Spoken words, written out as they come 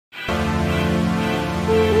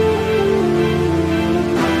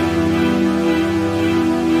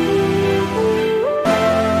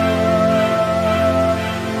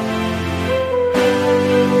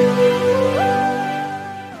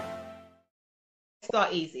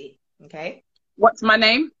start easy, okay? What's my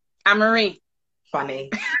name? Anne-Marie. Funny.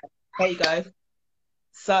 There you go.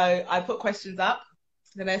 So I put questions up.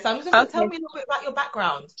 So I'm just going to tell Okay. me a little bit about your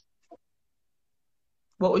background.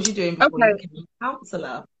 What was you doing before you Okay. became a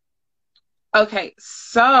counselor? Okay.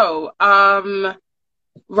 So,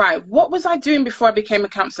 right. What was I doing before I became a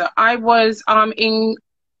counselor? I was in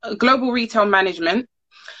global retail management.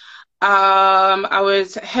 I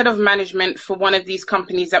was head of management for one of these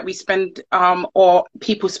companies that we spend or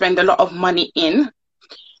people spend a lot of money in.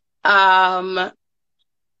 Um,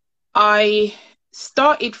 I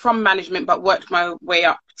started from management, but worked my way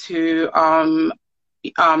up to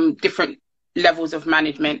different levels of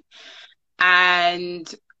management.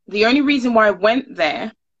 And the only reason why I went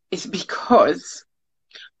there is because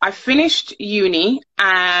I finished uni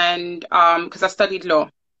and because I studied law.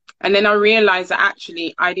 And then I realized that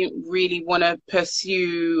actually I didn't really want to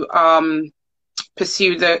pursue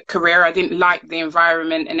the career. I didn't like the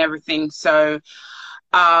environment and everything. So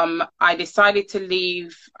I decided to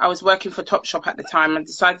leave. I was working for Topshop at the time. I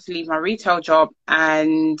decided to leave my retail job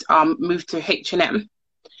and move to H&M.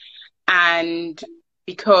 And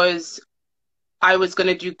because I was going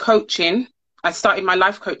to do coaching, I started my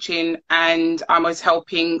life coaching, and I was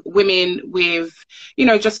helping women with,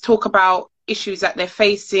 just talk about issues that they're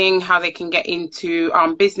facing, how they can get into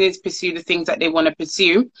business, pursue the things that they want to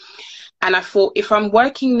pursue. And I thought, if I'm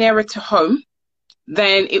working nearer to home,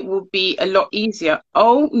 then it will be a lot easier.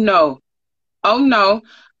 Oh no,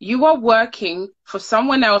 you are working for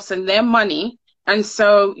someone else and their money, and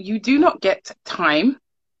so you do not get time.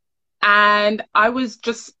 And I was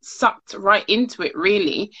just sucked right into it,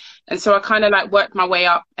 really. And so I kind of like worked my way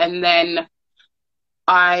up, and then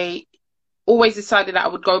I always decided that I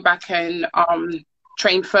would go back and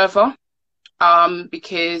train further,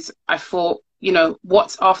 because I thought,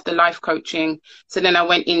 what's after life coaching? So then I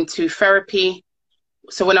went into therapy.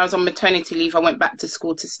 So when I was on maternity leave, I went back to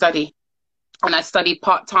school to study, and I studied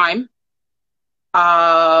part-time.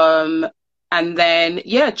 And then,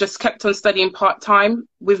 just kept on studying part-time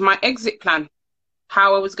with my exit plan,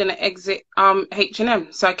 how I was going to exit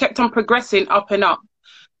H&M. So I kept on progressing up and up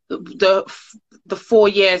the 4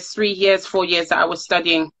 years, 3 years, 4 years that I was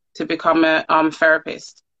studying to become a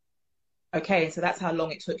therapist. Okay, so that's how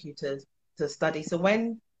long it took you to study. So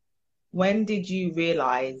when did you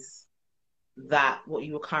realize that what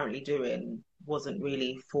you were currently doing wasn't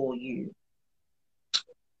really for you?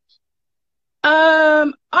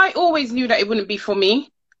 I always knew that it wouldn't be for me,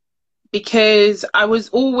 because I was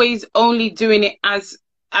always only doing it as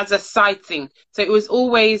a side thing. So it was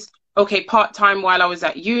always, okay, part-time while I was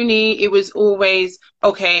at uni. It was always,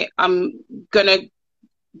 okay, I'm gonna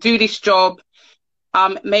do this job,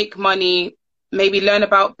 make money, maybe learn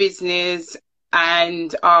about business,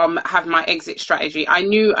 and have my exit strategy. I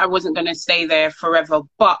knew I wasn't gonna stay there forever,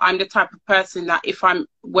 but I'm the type of person that if I'm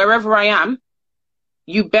wherever I am,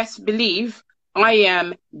 you best believe I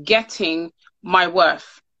am getting my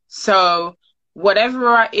worth. So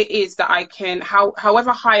whatever it is that I can,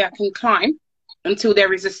 however high I can climb until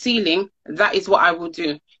there is a ceiling, that is what I will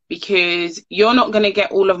do, because you're not going to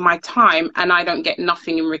get all of my time and I don't get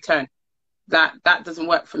nothing in return. That doesn't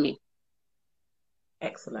work for me.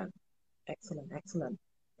 Excellent, excellent, excellent.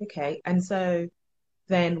 Okay, and so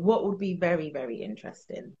then what would be very, very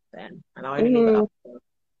interesting then? And I'll only leave it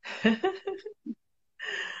Mm. up.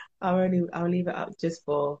 I'll leave it up just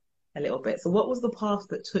for a little bit. So what was the path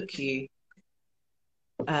that took you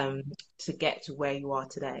to get to where you are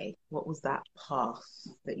today? What was that path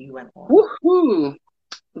that you went on? Woohoo!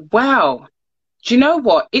 Wow. Do you know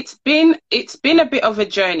what? It's been a bit of a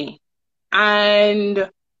journey, and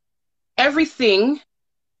everything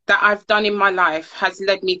that I've done in my life has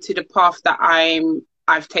led me to the path that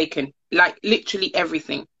I've taken. Like literally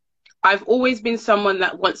everything. I've always been someone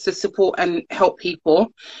that wants to support and help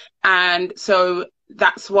people. And so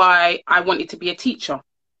that's why I wanted to be a teacher.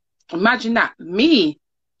 Imagine that, me,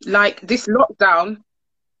 like this lockdown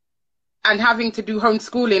and having to do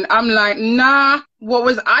homeschooling. I'm like, nah, what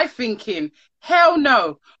was I thinking? Hell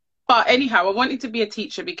no. But anyhow, I wanted to be a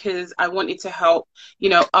teacher because I wanted to help,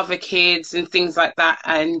 other kids and things like that,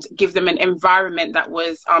 and give them an environment that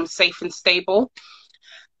was safe and stable.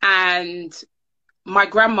 And my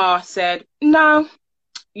grandma said, no,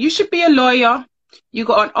 you should be a lawyer. You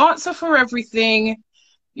got an answer for everything.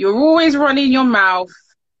 You're always running your mouth.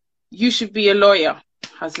 You should be a lawyer.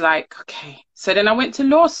 I was like, okay. So then I went to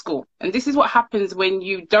law school. And this is what happens when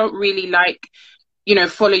you don't really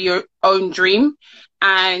follow your own dream.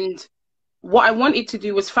 And what I wanted to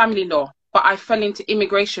do was family law, but I fell into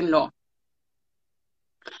immigration law.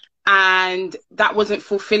 and that wasn't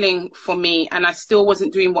fulfilling for me, and I still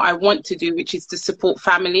wasn't doing what I want to do, which is to support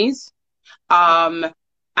families.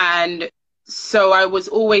 And so I was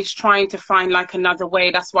always trying to find like another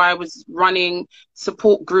way. That's why I was running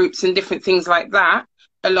support groups and different things like that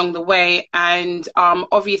along the way. And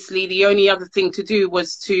obviously the only other thing to do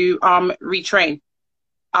was to retrain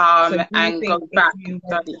So do you and go think if back and you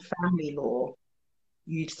went study. to family law,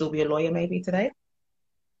 you'd still be a lawyer maybe today?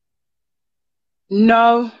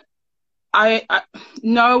 No, I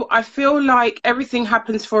no, I feel like everything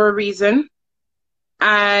happens for a reason,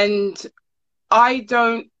 and I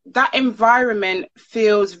don't, that environment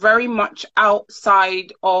feels very much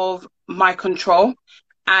outside of my control,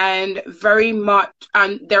 and very much,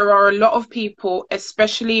 and there are a lot of people,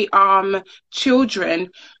 especially children,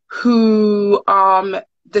 who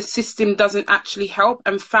the system doesn't actually help,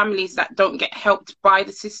 and families that don't get helped by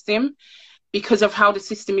the system because of how the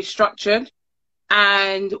system is structured.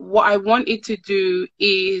 And what I wanted to do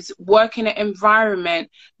is work in an environment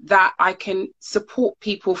that I can support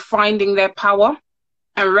people finding their power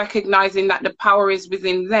and recognizing that the power is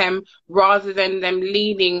within them, rather than them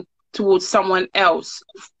leaning towards someone else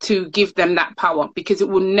to give them that power, because it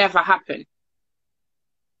will never happen.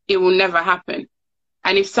 It will never happen.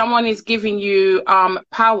 And if someone is giving you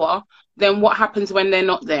power, then what happens when they're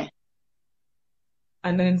not there?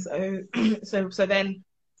 And then so then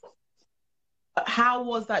how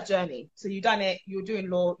was that journey? So you done it, you were doing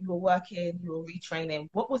law, you were working, you were retraining.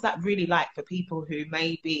 What was that really like for people who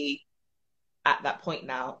may be at that point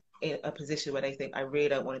now in a position where they think, I really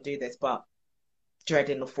don't want to do this, but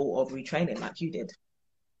dreading the thought of retraining like you did?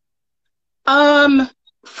 Um,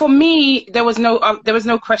 for me, there was no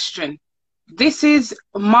question. This is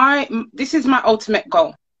my ultimate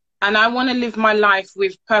goal. And I want to live my life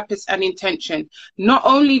with purpose and intention. Not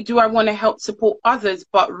only do I want to help support others,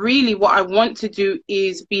 but really what I want to do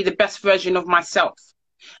is be the best version of myself.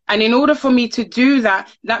 And in order for me to do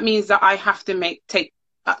that, that means that I have to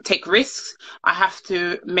take risks. I have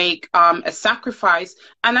to make a sacrifice,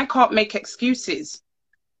 and I can't make excuses.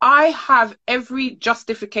 I have every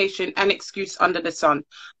justification and excuse under the sun.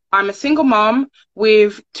 I'm a single mom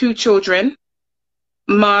with 2 children.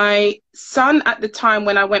 My son at the time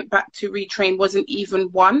when I went back to retrain wasn't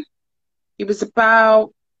even 1. He was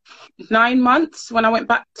about 9 months when I went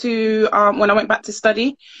back to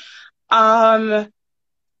study. And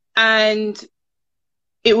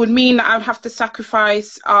it would mean that I would have to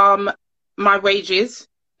sacrifice my wages,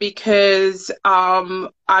 because I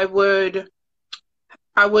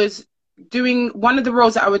was doing, one of the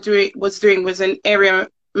roles that I was doing was an area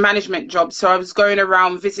management job. So I was going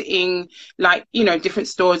around visiting, like, different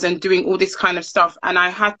stores and doing all this kind of stuff. And I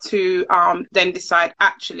had to then decide,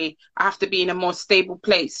 actually, I have to be in a more stable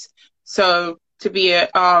place. So to be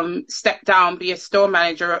step down, be a store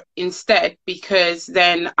manager instead, because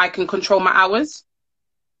then I can control my hours.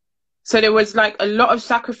 So there was like a lot of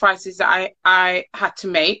sacrifices that I had to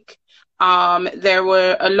make. There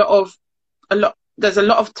were there's a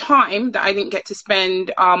lot of time that I didn't get to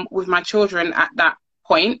spend with my children at that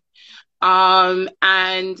point. And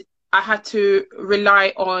I had to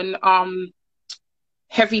rely on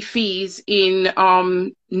heavy fees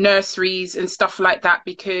in nurseries and stuff like that,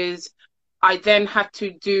 because I then had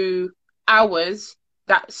to do hours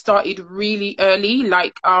that started really early,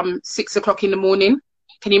 like 6 o'clock in the morning.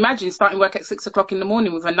 Can you imagine starting work at 6 o'clock in the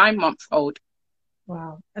morning with a 9-month-old?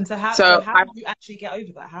 Wow. And so how did you actually get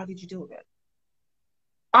over that? How did you deal with it?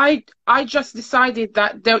 I just decided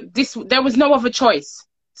that there was no other choice.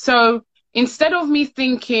 So instead of me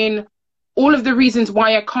thinking all of the reasons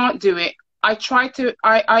why I can't do it, I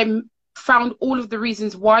found all of the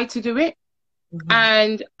reasons why to do it.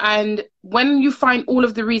 Mm-hmm. And when you find all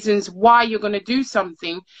of the reasons why you're going to do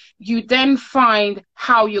something, you then find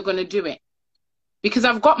how you're going to do it. Because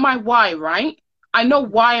I've got my why, right? I know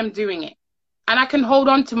why I'm doing it. And I can hold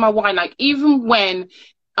on to my why. Like, even when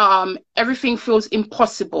everything feels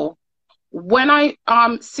impossible, when I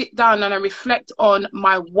sit down and I reflect on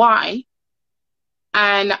my why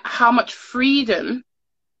and how much freedom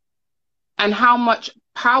and how much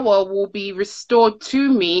power will be restored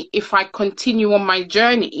to me if I continue on my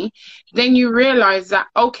journey, then you realize that,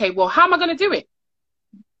 okay, well, how am I going to do it?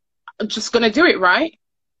 I'm just going to do it, right?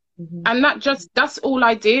 Mm-hmm. And that's all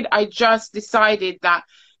I did. I just decided that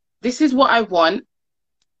this is what I want,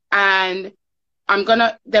 and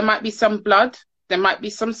there might be some blood, there might be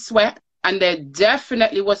some sweat, and there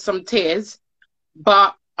definitely was some tears,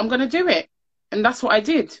 but I'm going to do it. And that's what I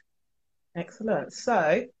did. Excellent.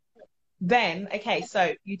 So then, okay,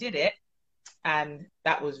 so you did it, and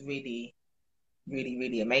that was really, really,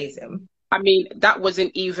 really amazing. I mean, that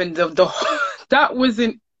wasn't even that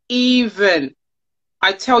wasn't even.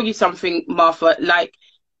 I tell you something, Martha, like,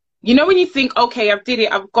 you know, when you think, okay, I've did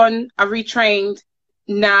it, I've gone, I've retrained,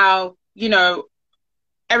 now, you know,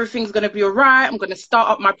 everything's going to be all right. I'm going to start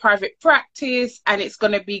up my private practice and it's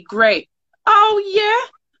going to be great. Oh,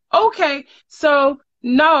 yeah. Okay. So,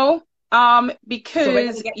 no, because so we're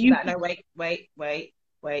going to get to that. No, wait.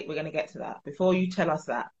 We're going to get to that. Before you tell us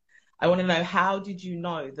that, I want to know, how did you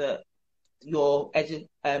know that your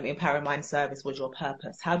Empowering Mind service was your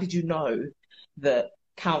purpose? How did you know that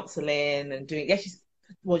counseling and doing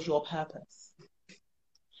was your purpose?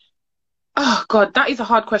 Oh God, that is a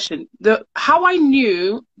hard question. How I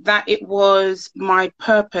knew that it was my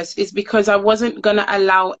purpose is because I wasn't gonna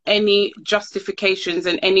allow any justifications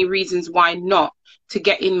and any reasons why not to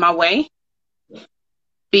get in my way.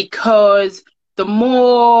 Because the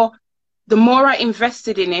more I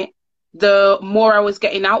invested in it, the more I was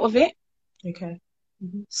getting out of it. Okay.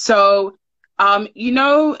 Mm-hmm. So, you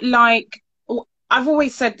know, like, I've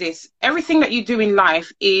always said this, everything that you do in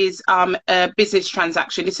life is a business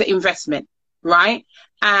transaction. It's an investment, right?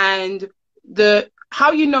 And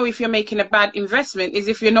how you know if you're making a bad investment is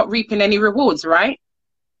if you're not reaping any rewards, right?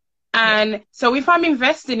 And so if I'm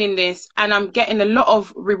investing in this and I'm getting a lot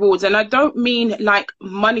of rewards, and I don't mean like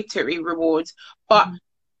monetary rewards, but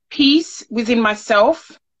peace within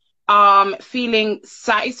myself, feeling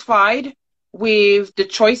satisfied with the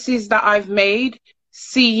choices that I've made,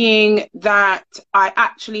 seeing that I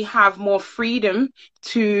actually have more freedom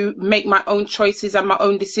to make my own choices and my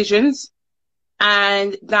own decisions,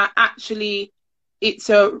 and that actually it's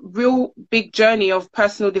a real big journey of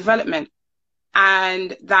personal development,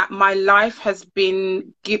 and that my life has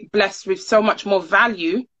been blessed with so much more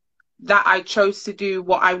value that I chose to do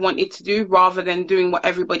what I wanted to do rather than doing what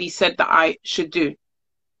everybody said that I should do,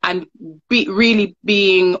 and really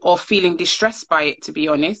being or feeling distressed by it, to be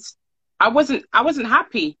honest. I wasn't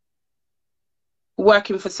happy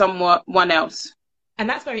working for someone else. And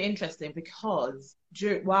that's very interesting, because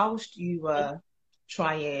whilst you were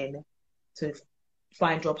trying to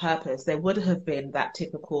find your purpose, there would have been that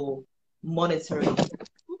typical monetary.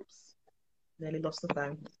 Oops, nearly lost the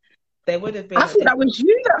phone. There would have been. I thought that was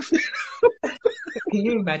you. Can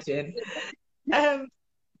you imagine?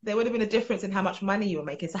 There would have been a difference in how much money you were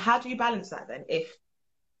making. So how do you balance that then? If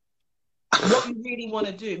what you really want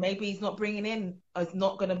to do, maybe it's not going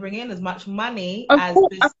to bring in as much money as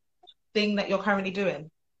this thing that you're currently doing.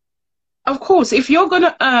 Of course, if you're going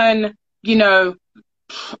to earn, you know,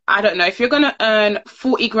 I don't know, if you're going to earn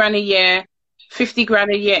 40 grand a year, 50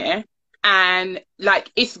 grand a year, and like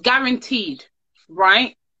it's guaranteed,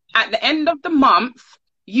 right? At the end of the month,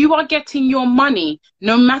 you are getting your money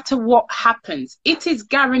no matter what happens. It is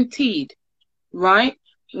guaranteed, right?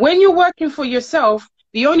 When you're working for yourself,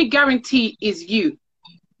 the only guarantee is you.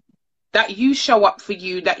 That you show up for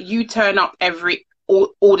you, that you turn up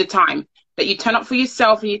all the time, that you turn up for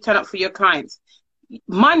yourself and you turn up for your clients.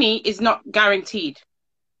 Money is not guaranteed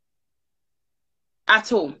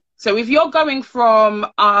at all. So if you're going from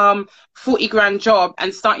 40 grand job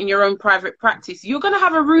and starting your own private practice, you're going to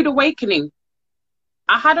have a rude awakening.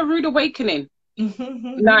 I had a rude awakening.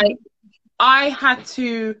 Like, I had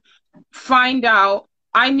to find out,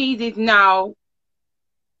 I needed now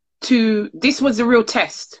this was the real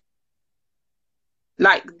test.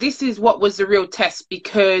 Like, this is what was the real test,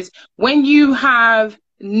 because when you have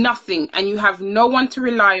nothing and you have no one to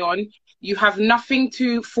rely on, you have nothing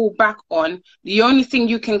to fall back on, the only thing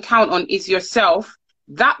you can count on is yourself.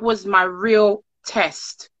 That was my real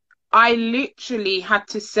test. I literally had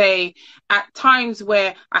to say, at times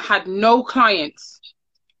where I had no clients,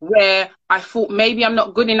 where I thought maybe I'm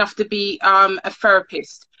not good enough to be a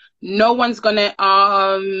therapist, no one's gonna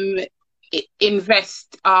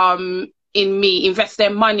invest their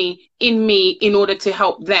money in me in order to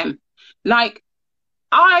help them. Like,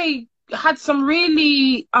 I had some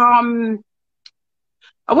really I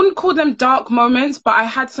wouldn't call them dark moments, but I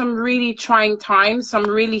had some really trying times, some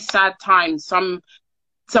really sad times, some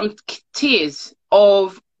tears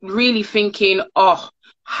of really thinking, oh,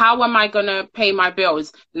 how am I gonna pay my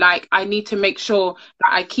bills? Like, I need to make sure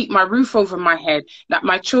that I keep my roof over my head, that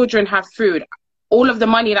my children have food. All of the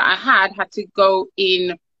money that I had to go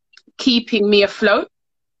in keeping me afloat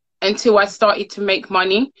until I started to make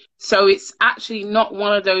money. So it's actually not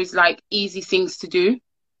one of those like easy things to do.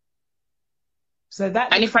 So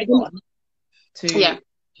that, and if I go on to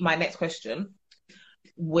my next question,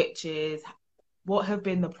 which is, what have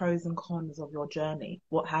been the pros and cons of your journey?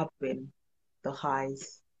 What have been the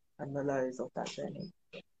highs and the lows of that journey?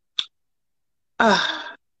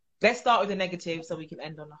 Let's start with the negative so we can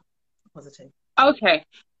end on a positive. Okay.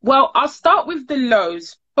 Well, I'll start with the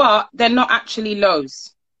lows, but they're not actually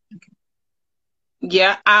lows.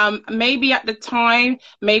 Yeah, maybe at the time,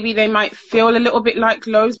 maybe they might feel a little bit like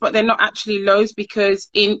lows, but they're not actually lows, because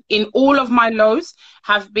in all of my lows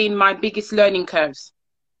have been my biggest learning curves.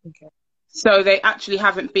 Okay. So they actually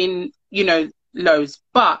haven't been, you know, lows.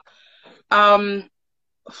 But um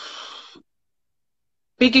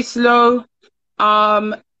biggest low,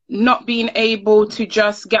 um not being able to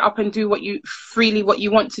just get up and do what you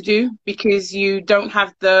want to do because you don't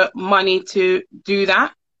have the money to do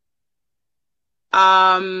that.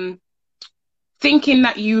 Um Thinking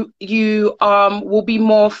that you will be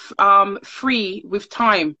more free with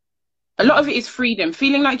time. A lot of it is freedom,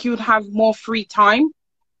 feeling like you would have more free time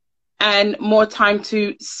and more time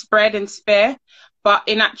to spread and spare, but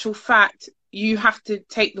in actual fact you have to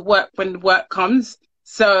take the work when the work comes.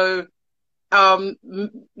 So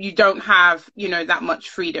you don't have, you know, that much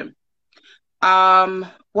freedom.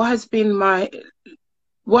 What has been a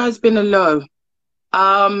low?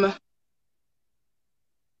 I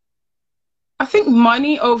think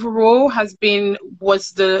money overall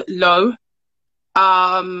was the low.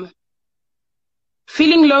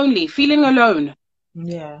 Feeling lonely, feeling alone.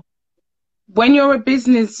 Yeah. When you're a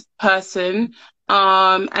business person,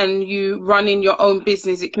 and you run in your own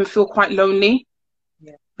business, it can feel quite lonely.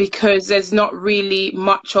 Yeah. Because there's not really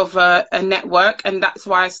much of a network. And that's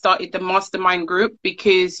why I started the mastermind group,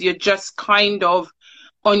 because you're just kind of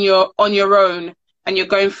on your own, and you're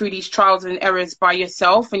going through these trials and errors by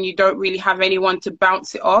yourself, and you don't really have anyone to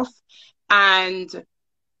bounce it off. And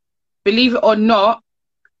believe it or not,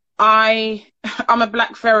 I'm a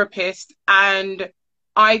Black therapist, and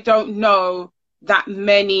I don't know that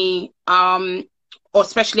many, or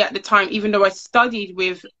especially at the time, even though I studied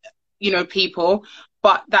with, you know, people,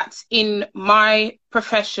 but that's in my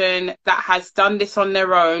profession that has done this on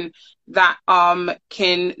their own, that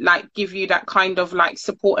can like give you that kind of like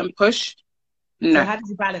support and push. So No. how did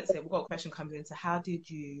you balance it? We've got a question coming in. So how did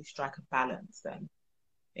you strike a balance then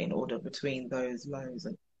in order between those lows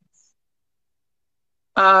and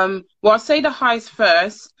Well, I'll say the highs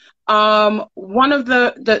first. One of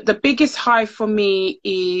the biggest high for me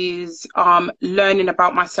is learning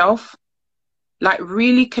about myself, like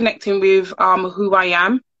really connecting with who I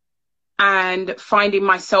am and finding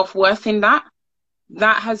my self-worth in that.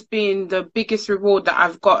 That has been the biggest reward that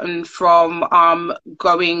I've gotten from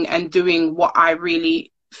going and doing what I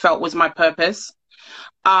really felt was my purpose.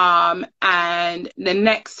 And the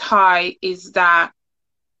next high is that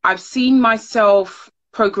I've seen myself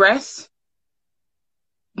progress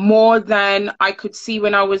more than I could see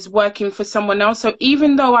when I was working for someone else. So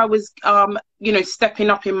even though I was you know, stepping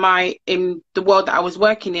up in the world that I was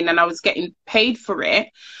working in, and I was getting paid for it,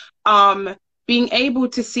 being able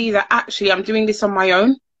to see that actually I'm doing this on my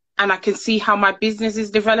own and I can see how my business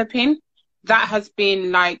is developing, that has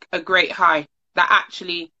been like a great high. That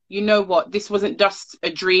actually, you know what, this wasn't just a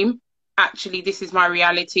dream. Actually, this is my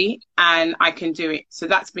reality and I can do it. So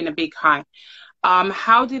that's been a big high.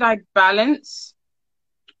 How did I balance?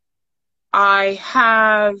 I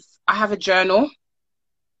have a journal.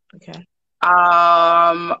 okay.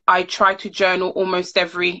 I try to journal almost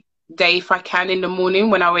every day if I can in the morning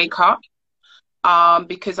when I wake up,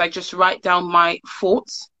 because I just write down my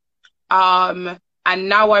thoughts. And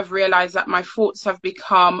now I've realized that my thoughts have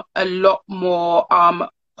become a lot more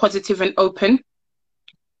positive and open.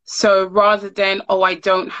 So rather than, oh, I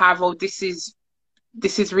don't have, oh, this is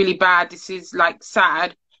really bad, this is like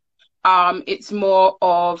sad, it's more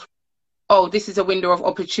of, oh, this is a window of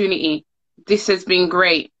opportunity. This has been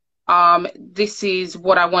great. This is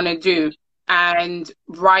what I want to do. And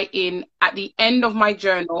writing at the end of my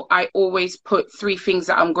journal, I always put 3 things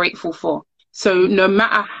that I'm grateful for. So no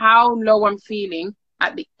matter how low I'm feeling,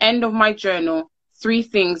 at the end of my journal, 3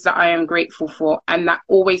 things that I am grateful for. And that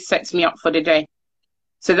always sets me up for the day.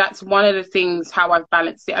 So that's one of the things how I've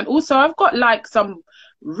balanced it. And also I've got like some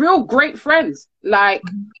real great friends. Like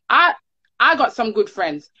I got some good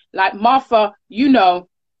friends. Like Martha, you know,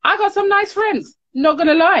 I got some nice friends. Not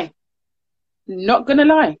gonna lie. Not gonna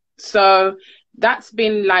lie. So that's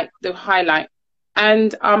been like the highlight.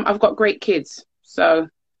 And I've got great kids. So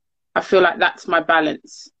I feel like that's my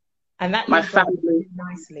balance. And that My leads on family.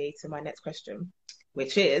 nicely to my next question,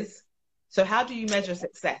 which is, so how do you measure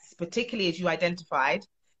success, particularly as you identified,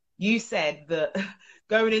 you said that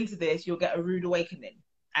going into this, you'll get a rude awakening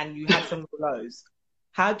and you had some lows.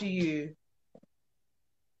 How do you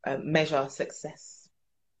measure success?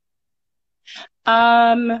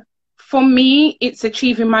 For me, it's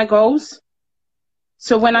achieving my goals.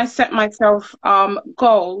 So when I set myself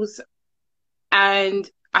goals, and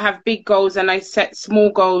I have big goals and I set small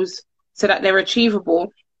goals so that they're achievable,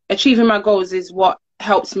 achieving my goals is what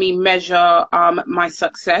helps me measure my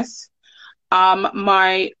success.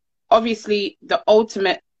 My obviously the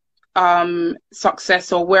ultimate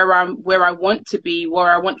success, or where I want to be,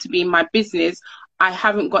 in my business, I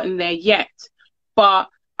haven't gotten there yet. But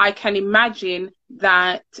I can imagine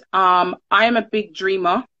that I am a big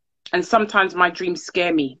dreamer, and sometimes my dreams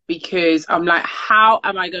scare me because I'm like, how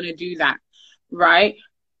am I going to do that? Right?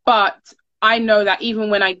 But I know that even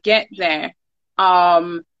when I get there,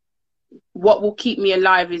 what will keep me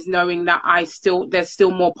alive is knowing that there's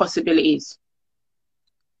still more possibilities.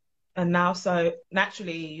 And now, so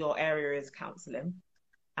naturally, your area is counseling,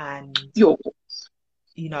 and Yo.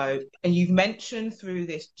 you know, and you've mentioned through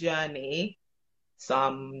this journey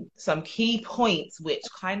some key points which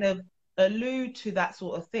kind of allude to that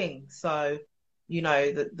sort of thing. So, you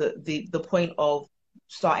know, the point of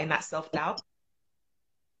starting that self-doubt,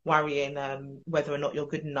 worrying whether or not you're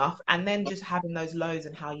good enough, and then just having those lows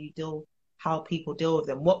and how people deal with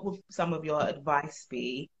them. What would some of your advice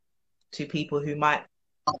be to people who might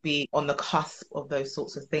be on the cusp of those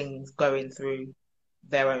sorts of things, going through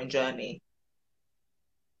their own journey?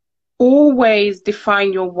 Always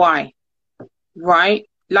define your why, right?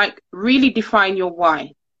 Like, really define your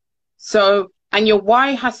why. So, and your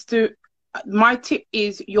why my tip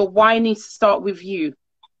is your why needs to start with you.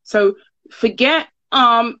 So forget,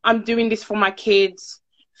 I'm doing this for my kids.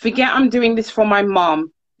 Forget I'm doing this for my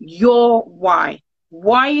mom. Your why.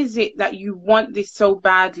 Why is it that you want this so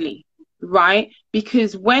badly, right?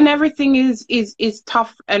 Because when everything is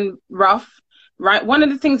tough and rough, right? One of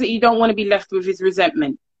the things that you don't want to be left with is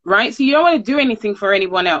resentment, right? So you don't want to do anything for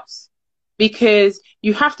anyone else, because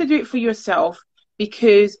you have to do it for yourself,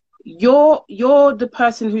 because you're the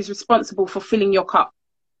person who's responsible for filling your cup.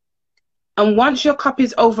 And once your cup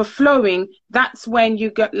is overflowing, that's when you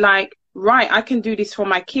get like, right, I can do this for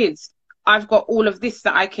my kids. I've got all of this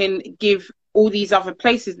that I can give all these other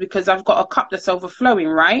places because I've got a cup that's overflowing,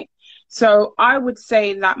 right? So I would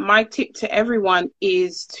say that my tip to everyone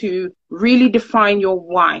is to really define your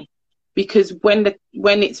why, because when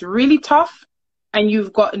it's really tough and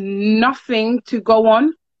you've got nothing to go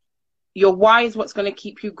on, your why is what's going to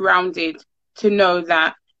keep you grounded, to know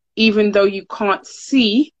that even though you can't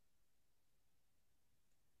see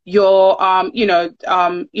your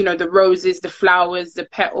the roses, the flowers, the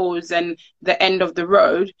petals, and the end of the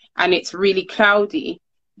road, and it's really cloudy,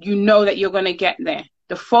 you know that you're going to get there.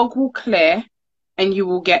 The fog will clear and you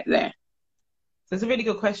will get there. So it's a really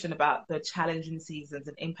good question about the challenging seasons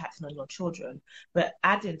and impacting on your children. But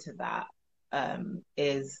adding to that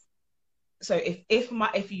is, so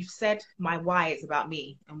if you've said my why is about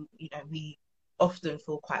me, and you know, we often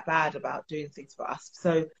feel quite bad about doing things for us.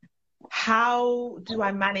 So how do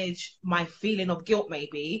I manage my feeling of guilt,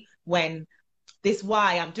 maybe, when this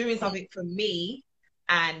why, I'm doing something for me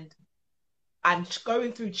and I'm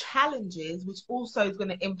going through challenges, which also is going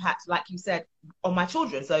to impact, like you said, on my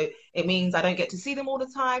children. So it means I don't get to see them all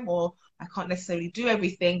the time, or I can't necessarily do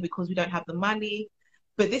everything because we don't have the money.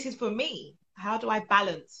 But this is for me. How do I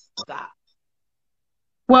balance that?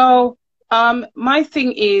 Well, my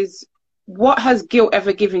thing is, what has guilt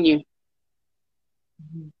ever given you?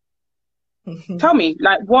 Tell me,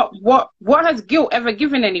 like, what has guilt ever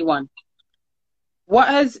given anyone? What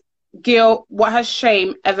has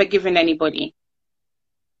shame ever given anybody?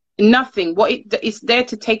 Nothing. It's there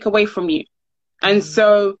to take away from you. And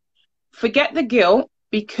so forget the guilt,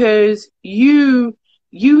 because you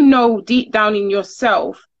know deep down in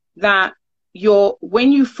yourself that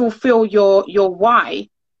when you fulfill your why,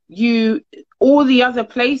 all the other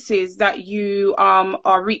places that you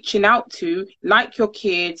are reaching out to, like your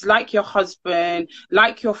kids, like your husband,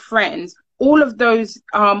 like your friends, all of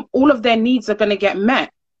their needs are going to get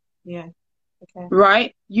met. Yeah. Okay.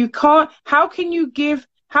 Right? You can't. How can you give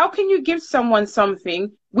someone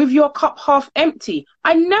something with your cup half empty?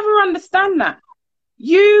 I never understand that.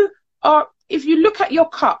 If you look at your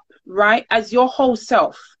cup, right, as your whole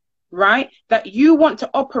self, right, that you want to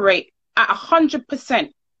operate at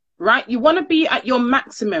 100%, right? You want to be at your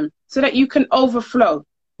maximum so that you can overflow,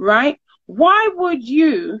 right? Why would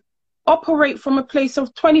you operate from a place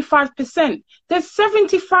of 25%? There's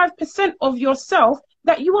 75% of yourself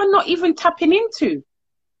that you are not even tapping into.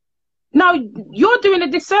 Now, you're doing a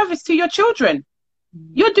disservice to your children.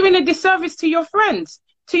 You're doing a disservice to your friends,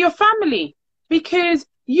 to your family, because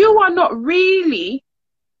you are not really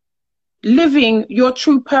living your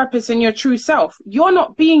true purpose and your true self. You're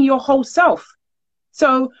not being your whole self.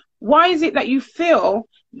 So why is it that you feel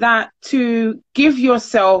that to give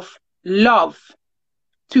yourself love,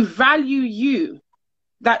 to value you,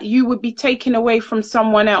 that you would be taken away from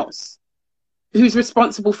someone else who's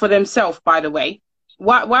responsible for themselves, by the way?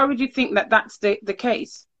 Why would you think that that's the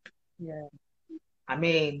case? Yeah. I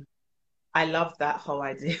mean, I love that whole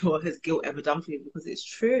idea. What has guilt ever done for you? Because it's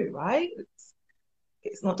true, right?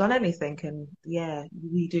 It's not done anything, and yeah,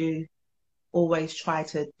 we do always try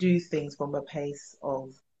to do things from a place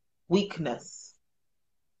of weakness.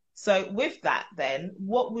 So with that, then,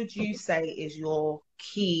 what would you say is your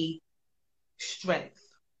key strength?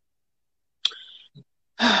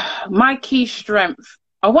 My key strength.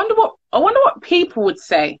 I wonder what people would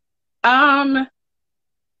say. I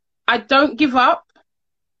don't give up.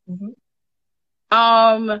 Mm-hmm.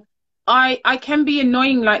 I can be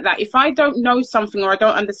annoying like that. If I don't know something or I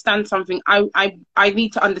don't understand something, I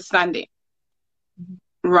need to understand it. Mm-hmm.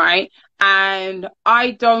 Right? And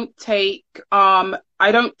I don't take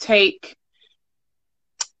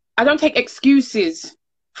excuses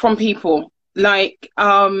from people. Like,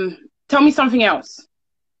 tell me something else.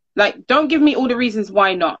 Like, don't give me all the reasons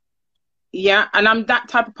why not. Yeah. And I'm that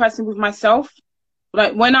type of person with myself.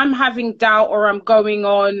 Like when I'm having doubt or I'm going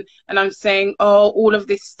on and I'm saying, oh, all of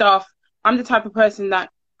this stuff, I'm the type of person that,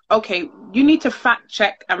 okay, you need to fact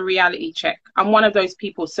check and reality check. I'm one of those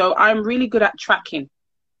people. So I'm really good at tracking.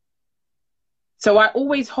 So I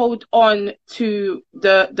always hold on to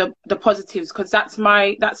the positives, because that's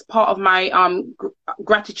part of my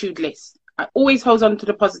gratitude list. I always hold on to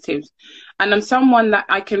the positives, and I'm someone that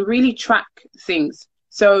I can really track things.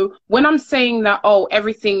 So when I'm saying that, oh,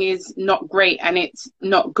 everything is not great and it's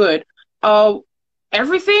not good, oh,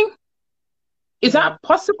 everything? Is that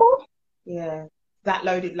possible? Yeah, that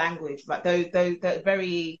loaded language, like those that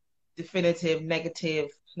very definitive negative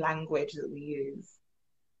language that we use.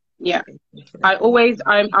 Yeah,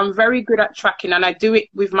 I'm very good at tracking, and I do it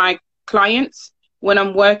with my clients when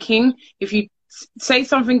I'm working. If you say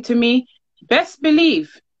something to me, best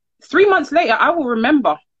believe 3 months later, I will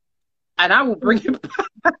remember and I will bring it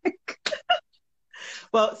back.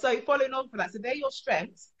 Well, so following on from that, so they're your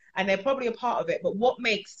strengths and they're probably a part of it, but what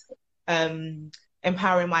makes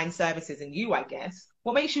Empowering Mind Services and you, I guess,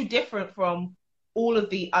 what makes you different from all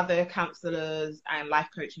of the other counselors and life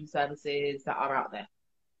coaching services that are out there?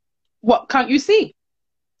 What can't you see?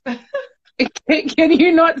 Can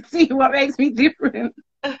you not see what makes me different?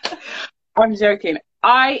 I'm joking.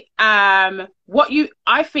 I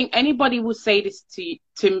think anybody will say this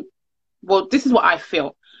well, this is what I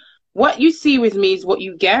feel. What you see with me is what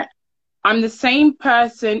you get. I'm the same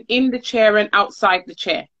person in the chair and outside the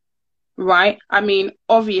chair, right? I mean,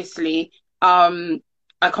 obviously, I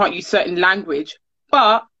can't use certain language,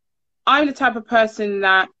 but I'm the type of person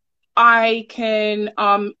that I can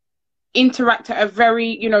interact at a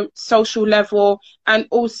very, social level, and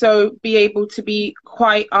also be able to be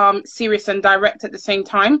quite serious and direct at the same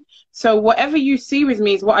time. So whatever you see with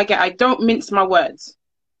me is what I get. I don't mince my words.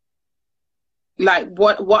 Like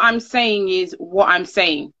what I'm saying is what I'm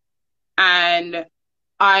saying. And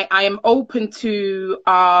I am open to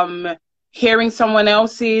hearing someone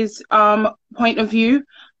else's point of view.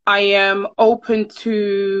 I am open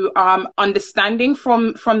to understanding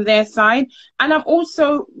from their side, and I'm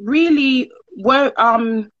also really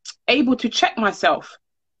able to check myself.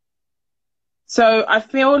 So I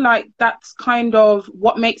feel like that's kind of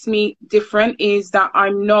what makes me different, is that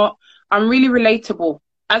I'm really relatable.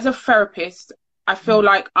 As a therapist, I feel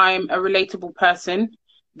like I'm a relatable person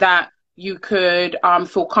that you could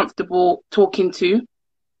feel comfortable talking to.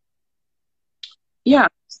 Yeah.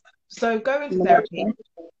 So go into therapy,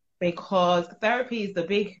 because therapy is the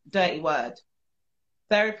big dirty word.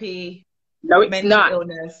 Therapy, no, it's mental not.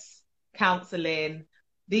 illness, counseling,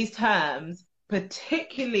 these terms,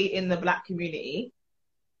 particularly in the Black community,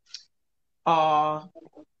 they're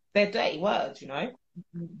dirty words,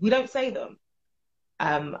 We don't say them.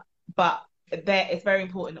 But it's very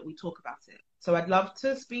important that we talk about it. So I'd love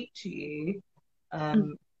to speak to you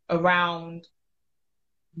around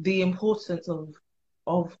the importance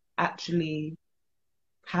of actually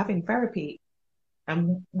having therapy,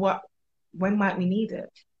 and when might we need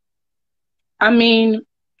it? I mean,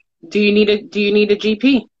 do you need a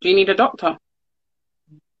GP? Do you need a doctor?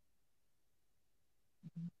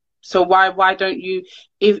 So why don't you,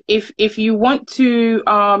 if you want to,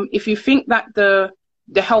 if you think that the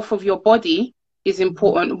health of your body is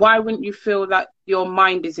important, why wouldn't you feel that your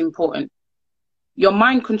mind is important? Your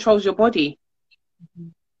mind controls your body.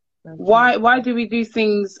 Why do we do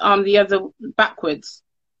things the other backwards?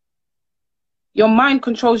 Your mind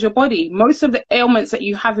controls your body. Most of the ailments that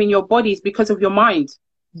you have in your body is because of your mind.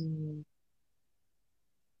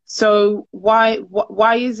 So why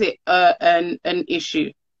is it an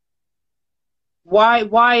issue?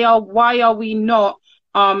 Why are we not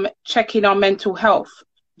checking our mental health?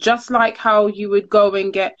 Just like how you would go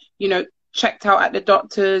and get, checked out at the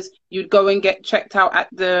doctors, you'd go and get checked out at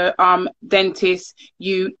the dentist,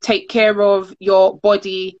 you take care of your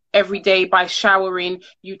body every day by showering,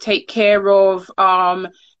 you take care of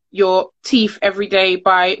your teeth every day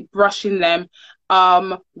by brushing them.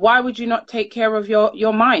 Why would you not take care of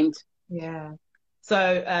your mind? Yeah.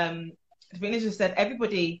 So Vinny just said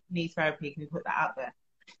everybody needs therapy. Can we put that out there?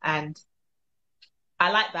 And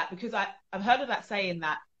I like that because I've heard of that saying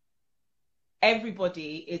that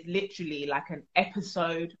everybody is literally like an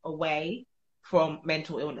episode away from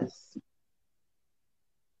mental illness.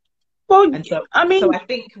 Well, and so I mean, so I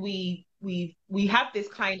think we have this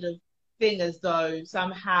kind of thing as though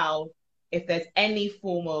somehow if there's any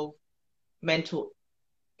form of mental,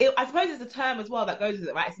 I suppose it's a term as well that goes with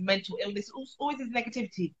it, right? It's mental illness. Always is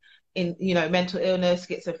negativity in, mental illness,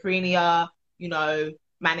 schizophrenia,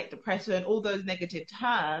 manic depression, all those negative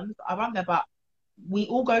terms are on there, but we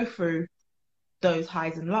all go through those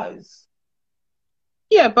highs and lows.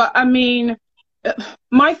 Yeah, but I mean,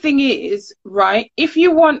 my thing is, right, if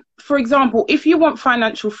you want, for example, if you want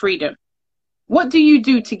financial freedom, what do you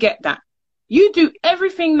do to get that? You do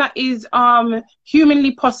everything that is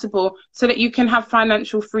humanly possible so that you can have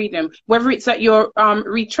financial freedom, whether it's that you're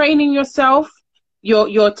retraining yourself,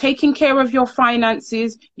 you're taking care of your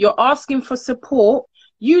finances, you're asking for support.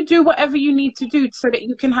 You do whatever you need to do so that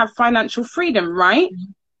you can have financial freedom, right?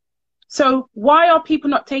 Mm-hmm. So why are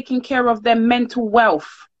people not taking care of their mental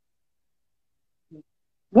wealth?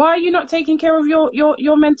 Why are you not taking care of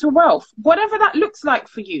your mental wealth? Whatever that looks like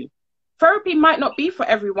for you. Therapy might not be for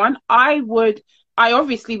everyone. I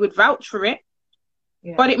obviously would vouch for it,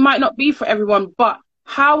 yeah, but it might not be for everyone. But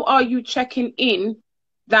how are you checking in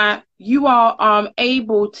that you are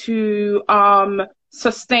able to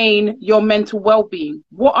sustain your mental well-being?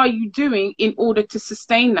 What are you doing in order to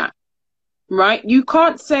sustain that? Right? You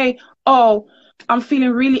can't say, oh, I'm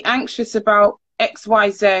feeling really anxious about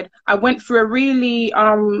XYZ. I went through a really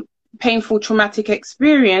painful, traumatic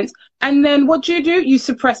experience. And then what do? You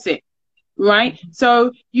suppress it, right? Mm-hmm.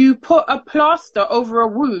 So you put a plaster over a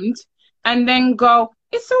wound and then go,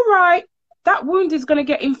 it's all right. That wound is going to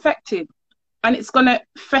get infected and it's going to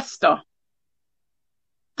fester.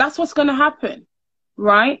 That's what's going to happen,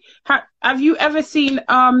 right? Have you ever seen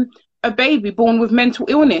a baby born with mental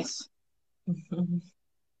illness?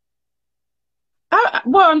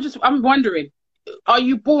 I'm wondering, are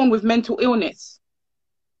you born with mental illness?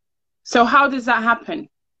 So how does that happen?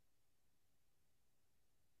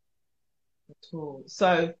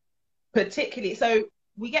 So particularly, so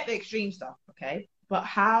we get the extreme stuff, okay, but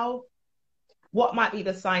what might be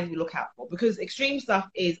the signs we look out for? Because extreme stuff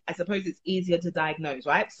is, I suppose it's easier to diagnose,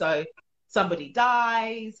 right? So somebody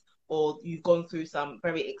dies, or you've gone through some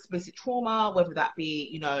very explicit trauma, whether that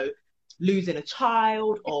be, losing a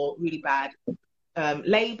child or really bad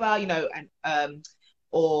labor,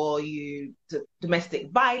 or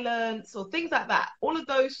domestic violence or things like that. All of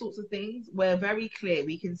those sorts of things, we're very clear.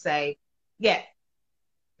 We can say, yeah,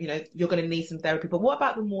 you're going to need some therapy. But what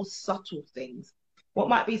about the more subtle things? What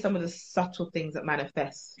might be some of the subtle things that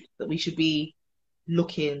manifest that we should be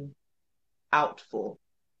looking out for?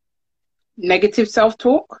 Negative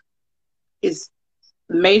self-talk is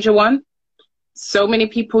the major one. So many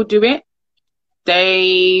people do it.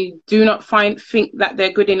 They do not think that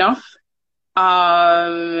they're good enough.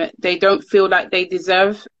 They don't feel like they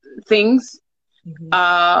deserve things.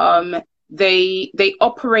 Mm-hmm. They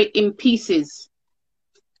operate in pieces.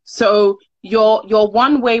 So you're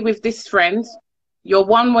one way with this friend, you're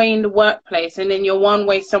one way in the workplace, and then you're one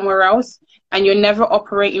way somewhere else, and you're never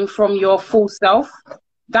operating from your full self.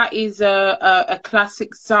 That is a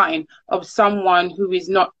classic sign of someone who is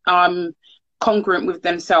not congruent with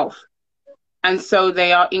themselves. And so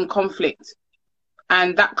they are in conflict.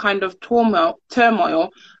 And that kind of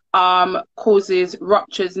turmoil causes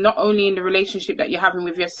ruptures, not only in the relationship that you're having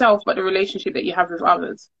with yourself, but the relationship that you have with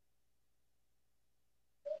others.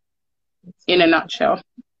 In a nutshell.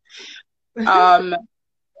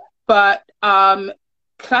 But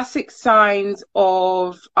classic signs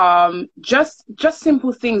of just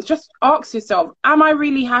simple things. Just ask yourself, am I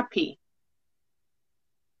really happy?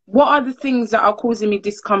 What are the things that are causing me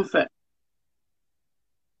discomfort?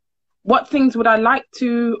 What things would I like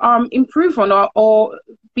to improve on or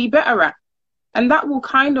be better at? And that will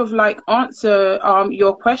kind of like answer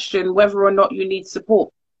your question whether or not you need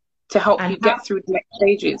support to help you get through the next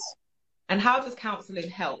stages. And how does counselling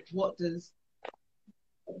help?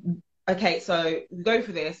 Okay, so we go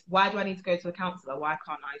for this. Why do I need to go to a counsellor? Why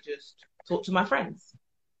can't I just talk to my friends?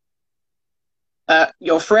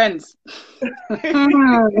 Your friends.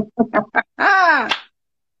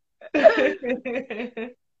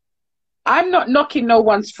 I'm not knocking no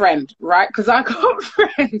one's friend, right? Because I got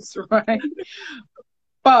friends, right?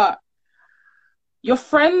 But your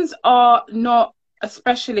friends are not a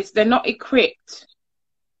specialist. They're not equipped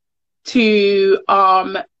to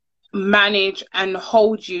manage and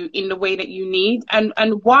hold you in the way that you need. And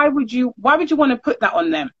why would you want to put that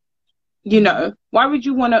on them? You know, why would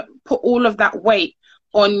you want to put all of that weight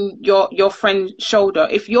on your friend's shoulder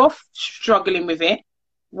if you're struggling with it?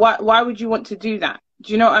 Why would you want to do that?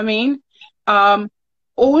 Do you know what I mean?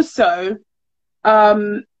 Also,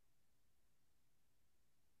 the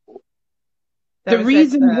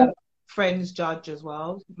reason friends judge as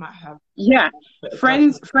well. You might have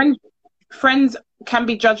friends can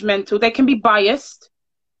be judgmental. They can be biased,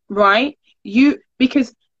 right?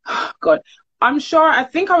 Because God, I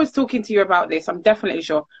think I was talking to you about this. I'm definitely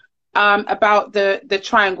sure about the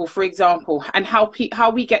triangle, for example, and how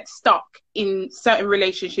we get stuck in certain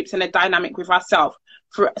relationships and a dynamic with ourselves.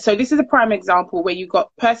 So this is a prime example where you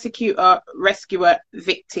got persecutor, rescuer,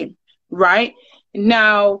 victim, right?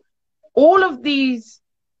 Now, all of these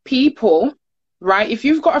people, right? If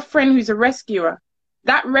you've got a friend who's a rescuer,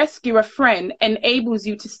 that rescuer friend enables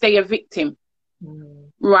you to stay a victim,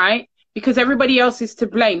 right? Because everybody else is to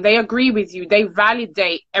blame. They agree with you. They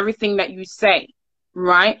validate everything that you say,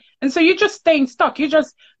 right? And so you're just staying stuck. You're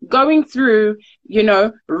just going through, you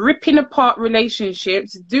know, ripping apart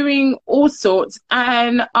relationships, doing all sorts,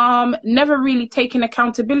 and never really taking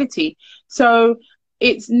accountability. So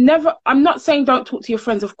it's never, I'm not saying don't talk to your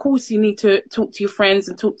friends. Of course you need to talk to your friends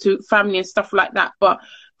and talk to family and stuff like that. But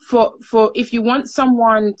for if you want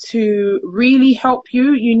someone to really help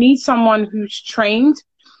you, you need someone who's trained,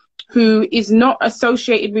 who is not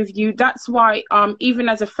associated with you. That's why even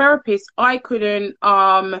as a therapist, I couldn't,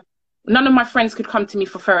 none of my friends could come to me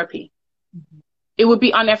for therapy. It would be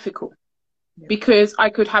unethical because I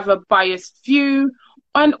could have a biased view.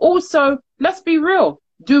 And also, let's be real,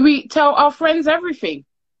 do we tell our friends everything?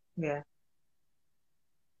 Yeah.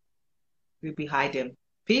 We'd be hiding.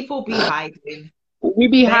 People be hiding. We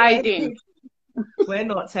be hiding. We're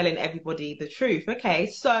not telling everybody the truth. Okay,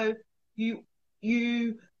 so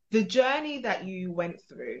the journey that you went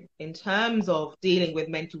through in terms of dealing with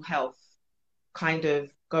mental health, kind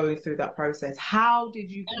of going through that process, how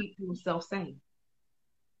did you keep yourself sane?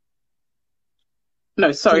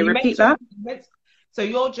 No, sorry, repeat that. So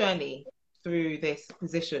your journey through this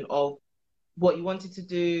position of what you wanted to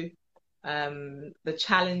do, the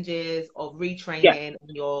challenges of retraining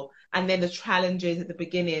and then the challenges at the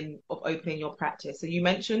beginning of opening your practice. So you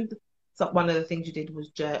mentioned one of the things you did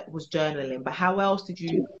was journaling, but how else did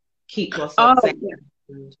you keep yourself safe?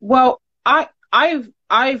 Well,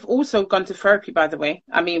 I've also gone to therapy, by the way.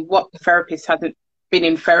 I mean, what therapist hasn't been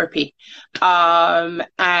in therapy? And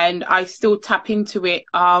I still tap into it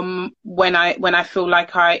when I feel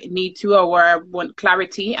like I need to, or where I want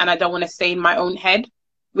clarity and I don't want to stay in my own head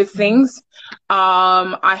with things.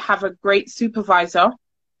 I have a great supervisor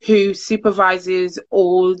who supervises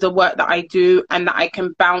all the work that I do, and that I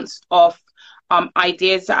can bounce off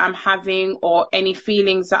ideas that I'm having or any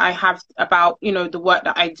feelings that I have about, you know, the work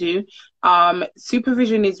that I do.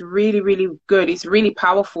 Supervision is really, really good. It's really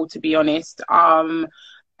powerful, to be honest.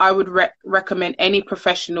 I would recommend any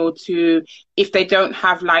professional to, if they don't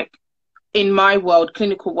have, like in my world,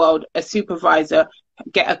 clinical world, a supervisor,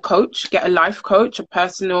 get a coach, get a life coach, a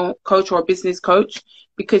personal coach or a business coach,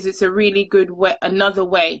 because it's a really good way, another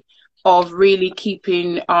way of really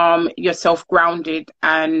keeping yourself grounded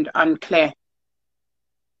and clear.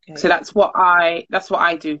 Okay. So that's what I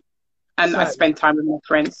do, and I spend time with my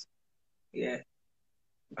friends. Yeah,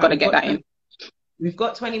 gotta get that in. We've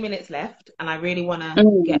got 20 minutes left, and I really want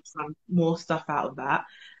to get some more stuff out of that.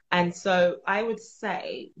 And so I would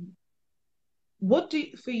say, what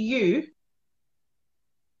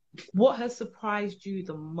has surprised you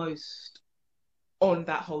the most on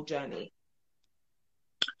that whole journey?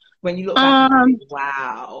 When you look back and think,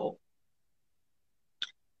 wow.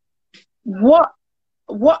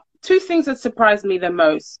 What two things that surprised me the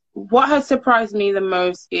most? What has surprised me the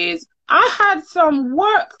most is I had some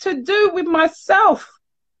work to do with myself.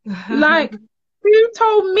 Like, who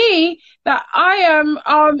told me that I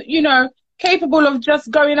am, you know, capable of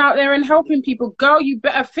just going out there and helping people? Girl, you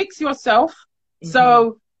better fix yourself.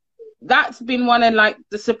 So that's been one of, like,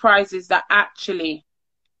 the surprises, that actually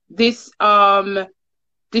this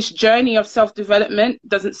journey of self-development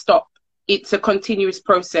doesn't stop. It's a continuous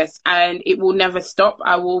process, and it will never stop.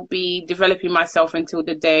 I will be developing myself until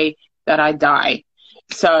the day that I die.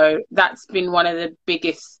 So that's been one of the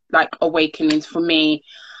biggest, like, awakenings for me.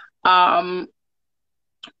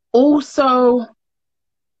 Also,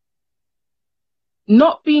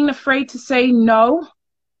 not being afraid to say no.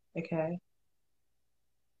 Okay.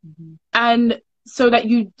 Hmm. And so that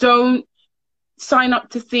you don't sign up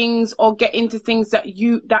to things or get into things that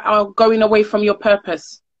are going away from your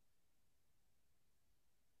purpose.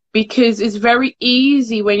 Because it's very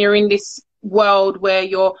easy when you're in this world where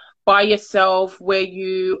you're by yourself, where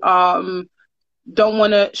you don't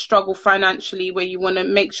want to struggle financially, where you want to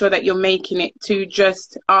make sure that you're making it, to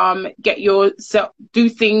just get yourself, do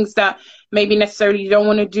things that maybe necessarily you don't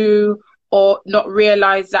want to do, or not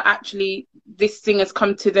realize that actually this thing has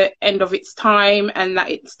come to the end of its time and that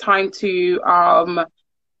it's time to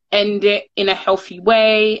end it in a healthy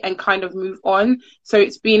way and kind of move on. So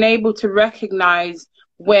it's being able to recognize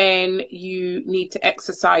when you need to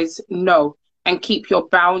exercise no and keep your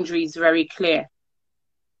boundaries very clear.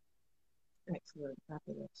 Excellent,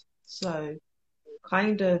 fabulous. So,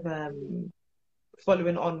 kind of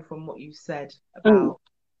following on from what you said Mm.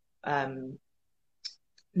 about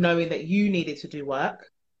knowing that you needed to do work,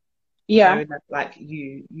 Yeah. knowing that like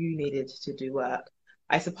you needed to do work.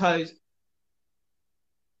 I suppose,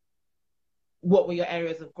 what were your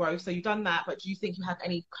areas of growth? So you've done that, but do you think you have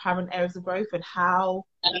any current areas of growth, and how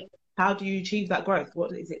do you achieve that growth?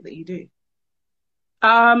 What is it that you do?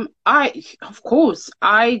 Of course,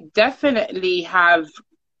 I definitely have,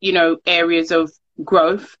 areas of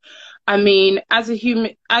growth. I mean, as a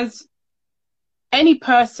human, as any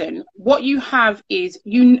person, what you have is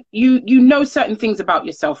you know certain things about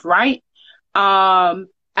yourself, right? And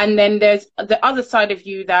then there's the other side of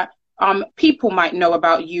you that people might know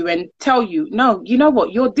about you and tell you, no, you know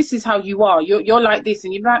what, this is how you are. You're like this,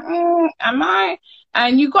 and you're like, am I?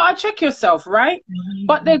 And you gotta check yourself, right?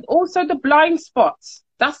 But Mhm. there's also the blind spots.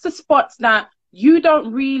 That's the spots that you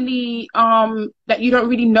don't really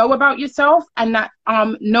know about yourself, and that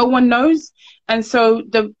no one knows. And so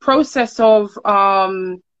the process of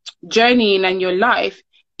journeying in your life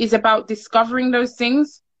is about discovering those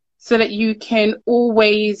things so that you can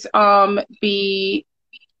always be,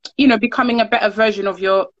 becoming a better version of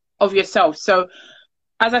yourself. So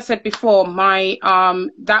as I said before, my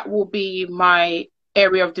that will be my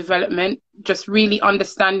area of development, just really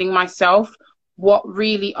understanding myself. What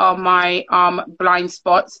really are my blind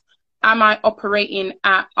spots? Am I operating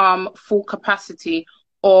at full capacity,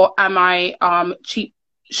 or am I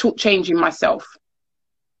shortchanging myself?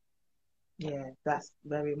 Yeah, that's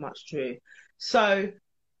very much true. So,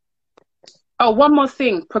 Oh, one more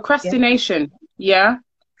thing, yeah. procrastination. Yeah.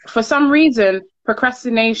 For some reason,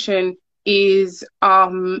 procrastination is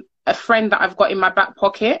a friend that I've got in my back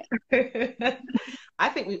pocket. I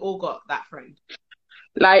think we all got that friend.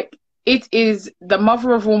 Like, it is the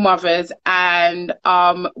mother of all mothers, and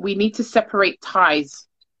we need to separate ties.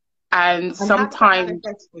 And And how does that sometimes,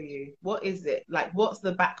 manifest for you? What is it? Like, what's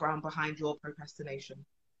the background behind your procrastination?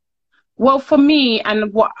 well, for me,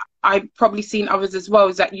 and what I've probably seen others as well,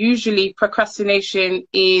 is that usually procrastination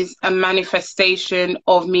is a manifestation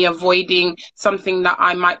of me avoiding something that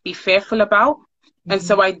I might be fearful about. And Hmm.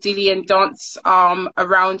 so I dilly and dance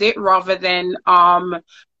around it rather than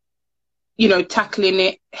tackling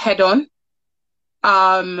it head on.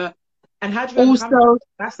 Um, And how do you overcome that? also,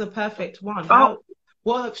 That's the perfect one. oh,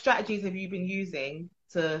 What strategies have you been using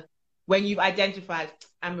to, when you've identified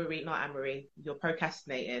Anne-Marie, not Anne-Marie, you're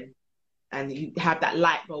procrastinating, and you have that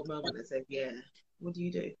light bulb moment that says, yeah, what do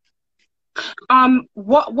you do?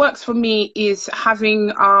 what works for me is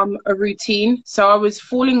having a routine. So I was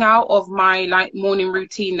falling out of my like morning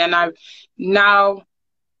routine, and I've now,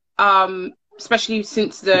 especially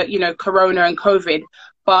since the corona and COVID,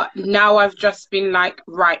 but now I've just been like,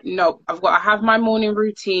 right, no, I've got to have my morning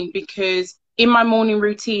routine, because in my morning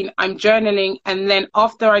routine I'm journaling, and then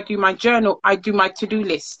after I do my journal, I do my to-do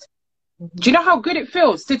list. Do Hmm. you know how good it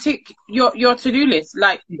feels to tick your to-do list,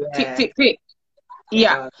 like tick Yeah, tick tick? it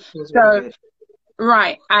Yeah. does. It feels really So good.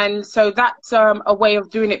 right. And so that's a way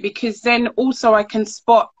of doing it, because then also I can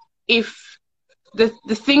spot if the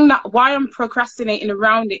thing that why I'm procrastinating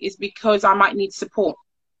around it is because I might need support.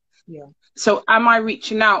 Yeah. So am I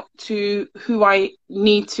reaching out to who I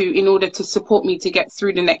need to in order to support me to get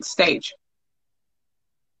through the next stage?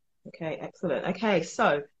 Okay, excellent. Okay,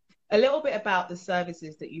 so a little bit about the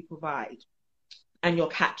services that you provide and your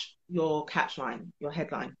catch line, your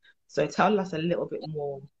headline. So tell us a little bit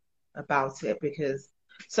more about it, because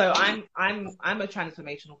so I'm a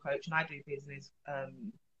transformational coach, and I do business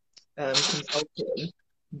consulting,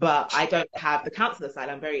 but I don't have the counselor side.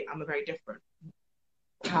 I'm a very different.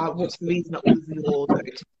 What's the reason that all of your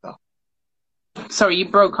directive stuff? Sorry, you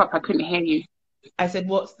broke up. I couldn't hear you. I said,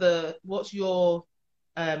 what's your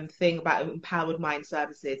thing about empowered mind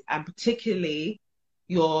services, and particularly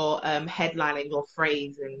your headline and your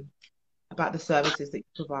phrase and about the services that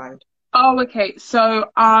you provide? Oh, okay. So,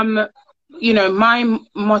 you know, my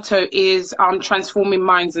motto is transforming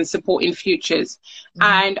minds and supporting futures. Hmm.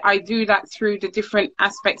 And I do that through the different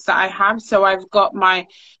aspects that I have. So I've got my,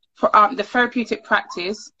 the therapeutic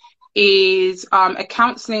practice is a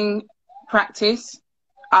counseling practice,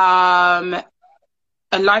 um,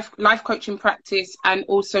 a life coaching practice, and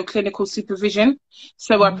also clinical supervision.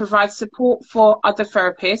 So I Hmm. provide support for other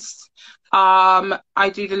therapists. I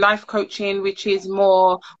do the life coaching, which is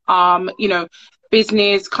more, you know,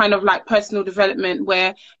 business, kind of like personal development,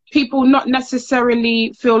 where people not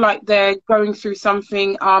necessarily feel like they're going through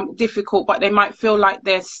something difficult, but they might feel like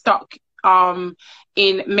they're stuck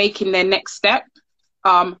in making their next step,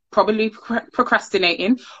 probably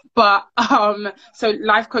procrastinating. But so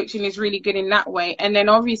life coaching is really good in that way. And then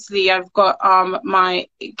obviously I've got my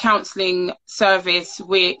counseling service,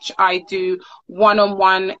 which I do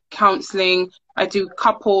one-on-one counseling. I do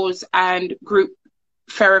couples and group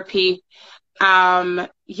therapy.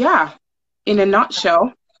 Yeah, in a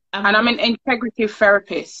nutshell. And And I'm an integrative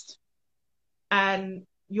therapist. and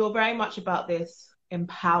you're very much about this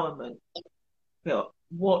empowerment.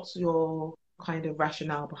 What's your kind of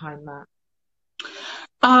rationale behind that?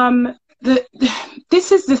 Um,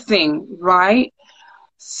 this is the thing, right?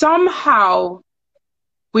 Somehow,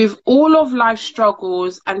 with all of life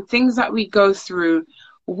struggles and things that we go through,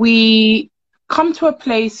 we come to a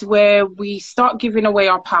place where we start giving away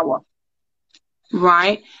our power,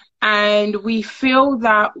 right? And we feel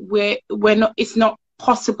that we're not, it's not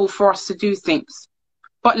possible for us to do things.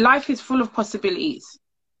 But life is full of possibilities,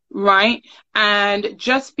 right? And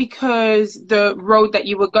just because the road that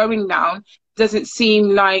you were going down doesn't seem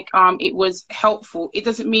like it was helpful, it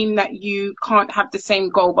doesn't mean that you can't have the same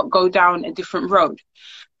goal but go down a different road.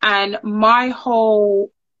 And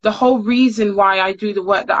the whole reason why I do the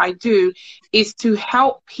work that I do is to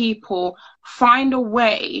help people find a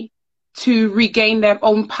way to regain their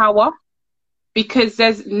own power, because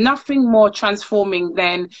there's nothing more transforming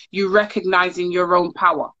than you recognizing your own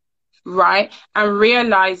power, right? And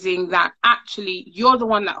realizing that actually you're the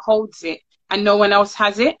one that holds it and no one else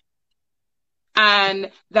has it.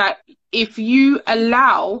 And that if you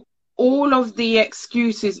allow all of the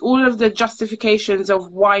excuses, all of the justifications of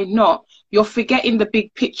why not, you're forgetting the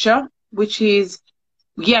big picture, which is,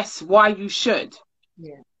 yes, why you should.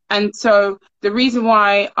 Yeah. And so the reason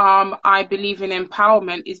why I believe in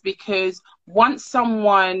empowerment is because once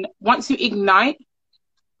you ignite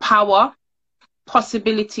power,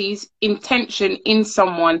 possibilities, intention in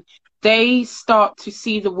someone, they start to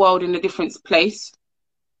see the world in a different place.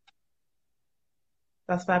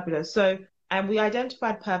 That's fabulous. So, and we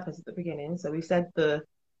identified purpose at the beginning. So we said the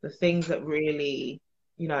things that really,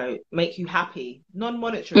 make you happy,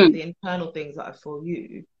 non-monetary, Mm. the internal things that are for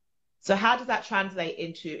you. So how does that translate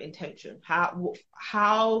into intention? How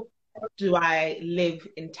do I live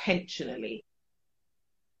intentionally?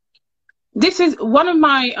 This is one of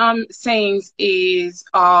my sayings is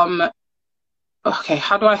okay,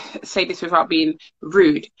 how do I say this without being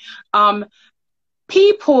rude?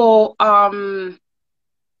 People oh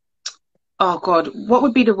God, what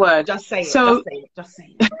would be the word? Just say it. So Just say it. Just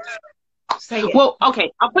say it. Say it. well,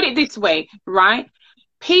 okay, I'll put it this way, right?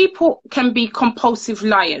 People can be compulsive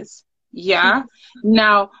liars. Yeah.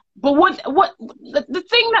 Now, but what the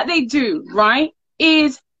thing that they do, right,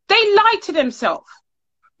 is they lie to themselves.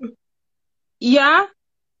 Yeah.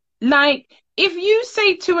 Like if you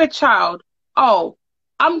say to a child, oh,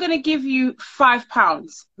 I'm gonna give you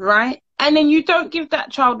 £5, right? And then you don't give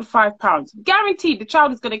that child the £5, guaranteed the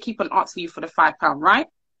child is gonna keep on asking you for the £5, right?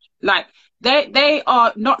 Like they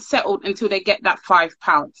are not settled until they get that £5.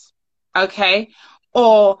 Okay.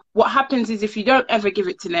 Or what happens is if you don't ever give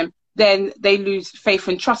it to them, then they lose faith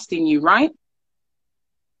and trust in you, right?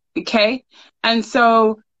 Okay. And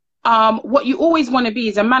so what you always want to be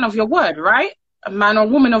is a man of your word, right? A man or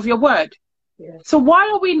woman of your word. Yeah. So why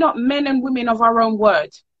are we not men and women of our own word?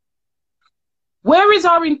 Where is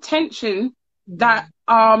our intention that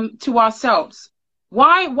to ourselves?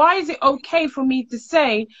 Why is it okay for me to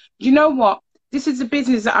say, you know what, this is a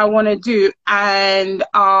business that I want to do, and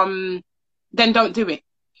then don't do it?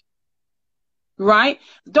 Right?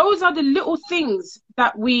 Those are the little things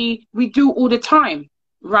that we do all the time,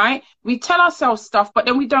 right? We tell ourselves stuff, but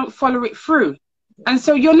then we don't follow it through. And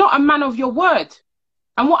so you're not a man of your word.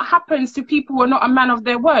 And what happens to people who are not a man of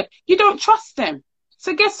their word? You don't trust them.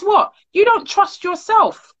 So guess what? You don't trust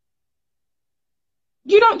yourself.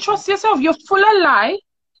 You don't trust yourself. You're full of lie.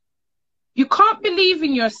 You can't believe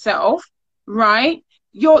in yourself, right?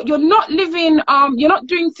 You're not living, you're not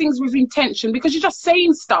doing things with intention because you're just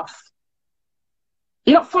saying stuff.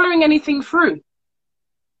 You're not following anything through.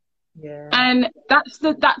 Yeah. And that's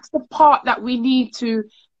the part that we need to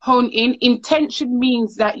hone in. Intention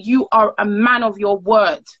means that you are a man of your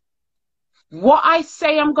word. What I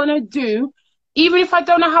say I'm going to do, even if I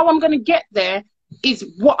don't know how I'm going to get there, is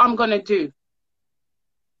what I'm going to do.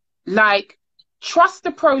 Like, trust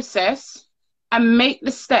the process and make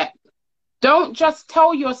the step. Don't just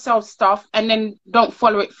tell yourself stuff and then don't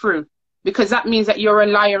follow it through, because that means that you're a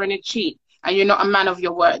liar and a cheat and you're not a man of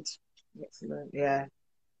your word. Excellent. Yeah.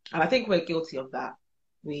 And I think we're guilty of that.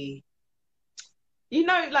 We,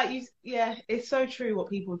 like yeah, it's so true what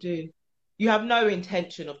people do. You have no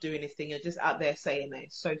intention of doing this thing. You're just out there saying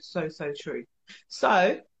it. So, so, so true.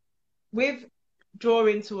 So, with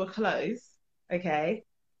drawing to a close, okay,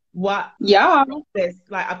 Yeah. there's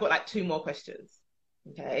like, I've got like two more questions.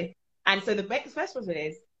 Okay. And so the first one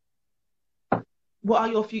is, what are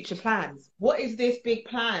your future plans? What is this big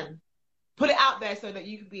plan? Put it out there so that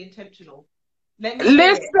you can be intentional. Let me hear it.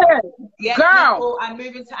 Listen, Yeah, girl. people, I'm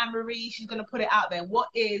moving to Anne-Marie. She's going to put it out there. What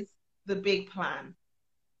is the big plan?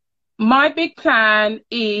 My big plan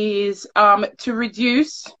is to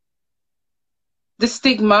reduce the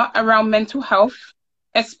stigma around mental health,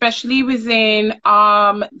 especially within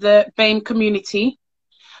the BAME community.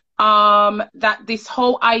 That this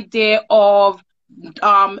whole idea of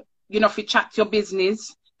if you chat your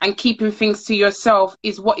business and keeping things to yourself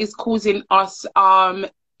is what is causing us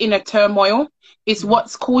inner turmoil. It's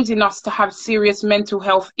what's causing us to have serious mental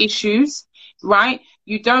health issues, right?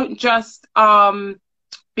 You don't just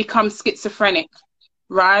become schizophrenic,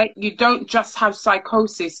 right? You don't just have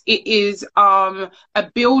psychosis. It is a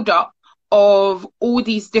buildup of all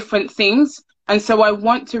these different things. And so I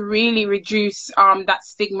want to really reduce that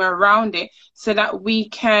stigma around it so that we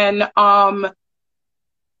can,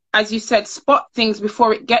 as you said, spot things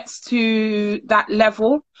before it gets to that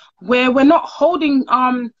level where we're not holding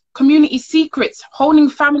community secrets, holding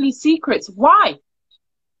family secrets. Why?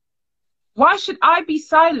 Why should I be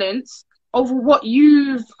silenced over what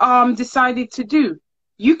you've decided to do?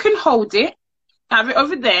 You can hold it, have it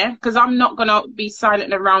over there, because I'm not going to be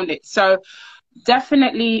silent around it. So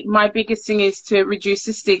definitely my biggest thing is to reduce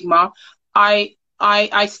the stigma. I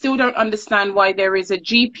still don't understand why there is a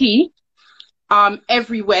GP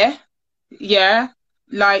everywhere. Yeah,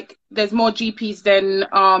 like there's more GPs than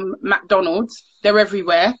McDonald's. They're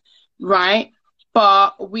everywhere, right?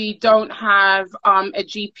 But we don't have a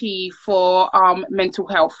GP for mental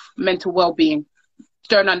health, mental well-being.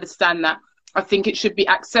 Don't understand that. I think it should be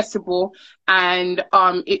accessible, and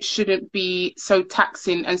it shouldn't be so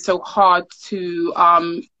taxing and so hard to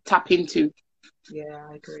tap into. Yeah,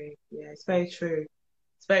 I agree. Yeah, it's very true.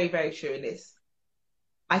 It's very, very true. And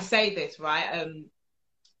I say this, right?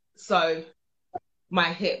 So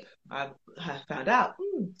my hip, I found out,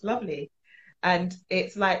 lovely. And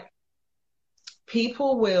it's like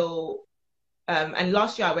people will, and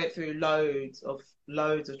last year I went through loads of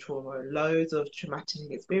trauma, loads of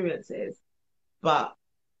traumatic experiences, but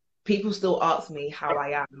people still ask me how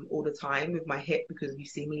I am all the time with my hip because you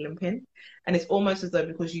see me limping. And it's almost as though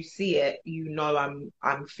because you see it,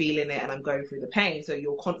 I'm feeling it and I'm going through the pain. So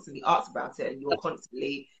you'll constantly ask about it, and you'll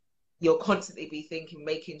constantly be thinking,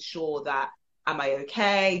 making sure that, am I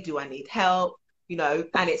okay? Do I need help?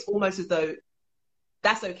 And it's almost as though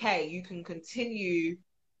that's okay. You can continue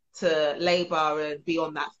to labor and be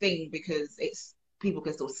on that thing because people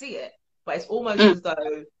can still see it. But it's almost as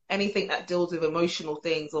though anything that deals with emotional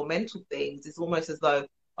things or mental things is almost as though,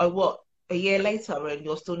 oh, what, a year later and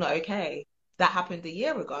you're still not okay? That happened a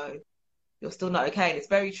year ago. You're still not okay. And it's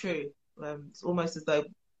very true. It's almost as though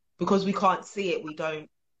because we can't see it, we don't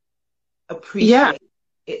appreciate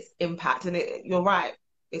its impact. And you're right.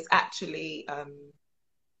 It's actually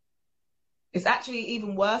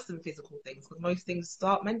even worse than physical things because most things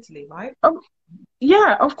start mentally, right?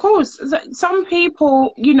 Yeah, of course. Some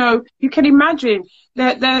people, you can imagine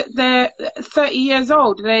that they're 30 years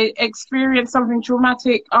old. They experienced something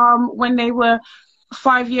traumatic when they were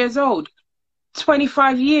 5 years old.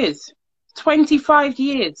 25 years. 25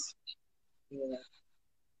 years. Yeah.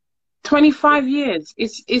 25 years.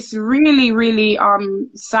 It's really, really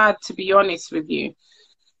sad, to be honest with you.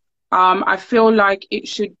 I feel like it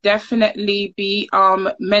should definitely be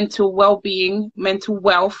mental well-being, mental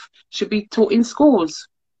wealth should be taught in schools.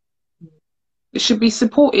 It should be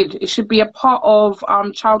supported. It should be a part of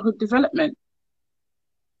childhood development.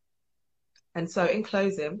 And so in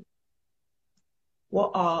closing,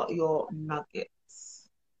 what are your nuggets?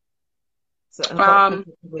 So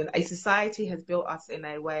a society has built us in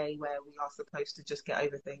a way where we are supposed to just get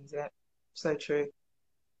over things. Yeah, so true.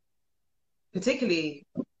 Particularly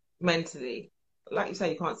mentally, like you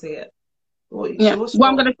say, you can't see it. Well,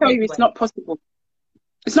 I'm going to tell you, it's not possible.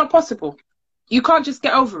 It's not possible. You can't just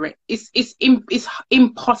get over it. It's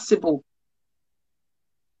impossible.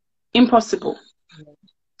 Impossible.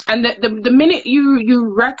 And the minute you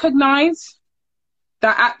recognize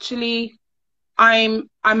that actually I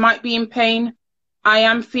might be in pain, I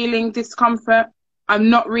am feeling discomfort, I'm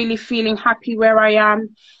not really feeling happy where I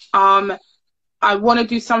am, I want to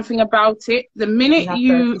do something about it. The minute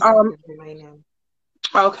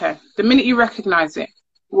okay, the minute you recognize it,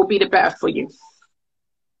 will be the better for you.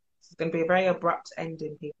 It's going to be a very abrupt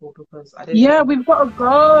ending, people, because I didn't. Yeah, we've got to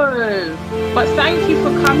go. But thank you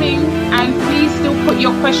for coming, and please still put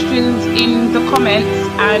your questions in the comments,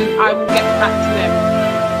 and I will get back to them.